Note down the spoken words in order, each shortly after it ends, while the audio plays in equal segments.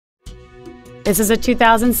This is a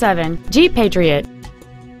 2007 Jeep Patriot.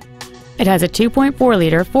 It has a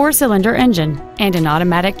 2.4-liter four-cylinder engine and an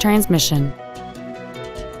automatic transmission.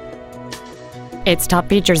 Its top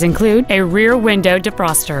features include a rear window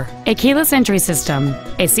defroster, a keyless entry system,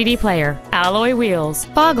 a CD player, alloy wheels,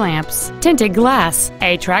 fog lamps, tinted glass,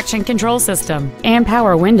 a traction control system, and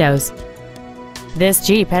power windows. This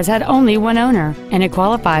Jeep has had only one owner, and it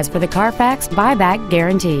qualifies for the Carfax buyback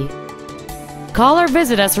guarantee. Call or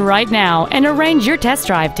visit us right now and arrange your test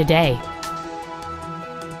drive today.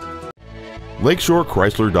 Lakeshore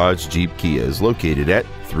Chrysler Dodge Jeep Kia is located at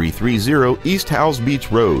 330 East Howze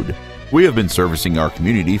Beach Road. We have been servicing our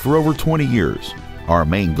community for over 20 years. Our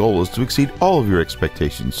main goal is to exceed all of your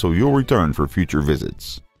expectations so you'll return for future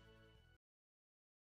visits.